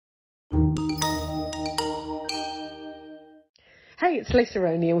Hey, it's Lisa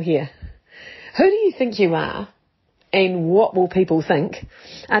O'Neill here. Who do you think you are and what will people think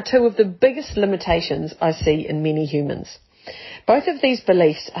are two of the biggest limitations I see in many humans. Both of these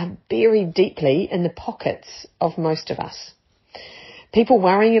beliefs are buried deeply in the pockets of most of us. People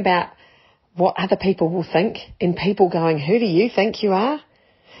worrying about what other people will think and people going, who do you think you are?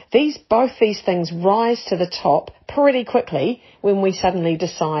 Both these things rise to the top pretty quickly when we suddenly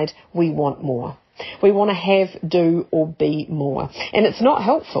decide we want more. We want to have, do or be more. And it's not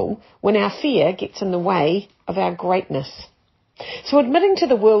helpful when our fear gets in the way of our greatness. So admitting to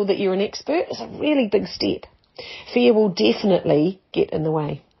the world that you're an expert is a really big step. Fear will definitely get in the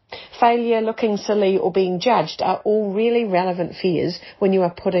way. Failure, looking silly or being judged are all really relevant fears when you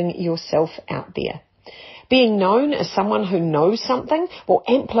are putting yourself out there. Being known as someone who knows something will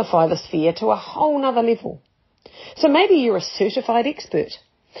amplify this fear to a whole nother level. So maybe you're a certified expert.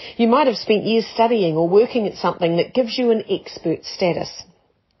 You might have spent years studying or working at something that gives you an expert status.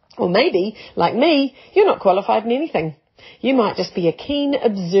 Or maybe, like me, you're not qualified in anything. You might just be a keen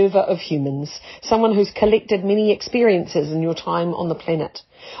observer of humans, someone who's collected many experiences in your time on the planet.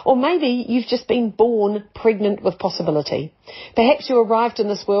 Or maybe you've just been born pregnant with possibility. Perhaps you arrived in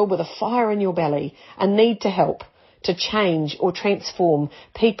this world with a fire in your belly, a need to help, to change or transform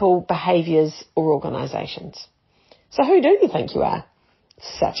people, behaviours or organisations. So who do you think you are?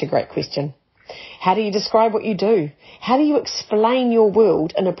 Such a great question. How do you describe what you do? How do you explain your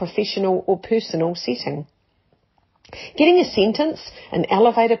world in a professional or personal setting? Getting a sentence, an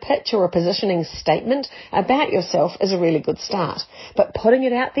elevator pitch or a positioning statement about yourself is a really good start. But putting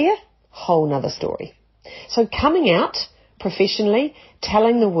it out there, whole nother story. So coming out professionally,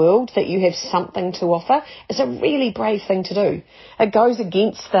 telling the world that you have something to offer is a really brave thing to do. It goes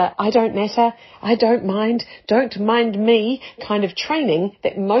against the I don't matter, I don't mind me kind of training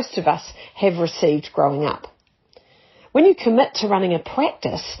that most of us have received growing up. When you commit to running a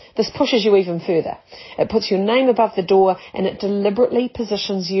practice, this pushes you even further. It puts your name above the door and it deliberately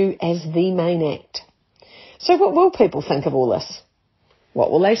positions you as the main act. So what will people think of all this?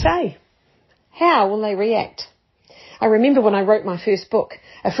 What will they say? How will they react? I remember when I wrote my first book,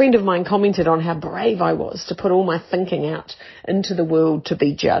 a friend of mine commented on how brave I was to put all my thinking out into the world to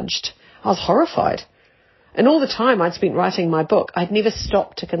be judged. I was horrified. And all the time I'd spent writing my book, I'd never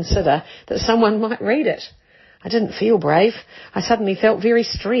stopped to consider that someone might read it. I didn't feel brave. I suddenly felt very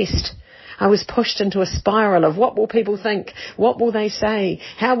stressed. I was pushed into a spiral of what will people think? What will they say?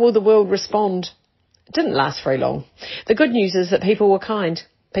 How will the world respond? It didn't last very long. The good news is that people were kind.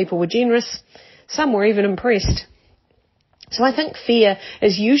 People were generous. Some were even impressed. So I think fear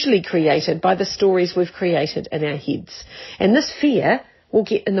is usually created by the stories we've created in our heads. And this fear will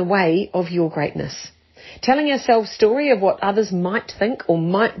get in the way of your greatness. Telling ourselves a story of what others might think or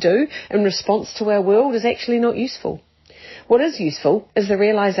might do in response to our world is actually not useful. What is useful is the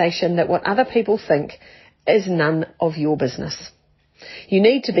realisation that what other people think is none of your business. You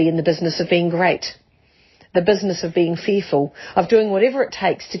need to be in the business of being great, the business of being fearful, of doing whatever it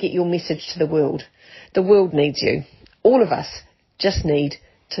takes to get your message to the world. The world needs you. All of us just need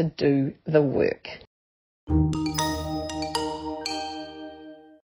to do the work.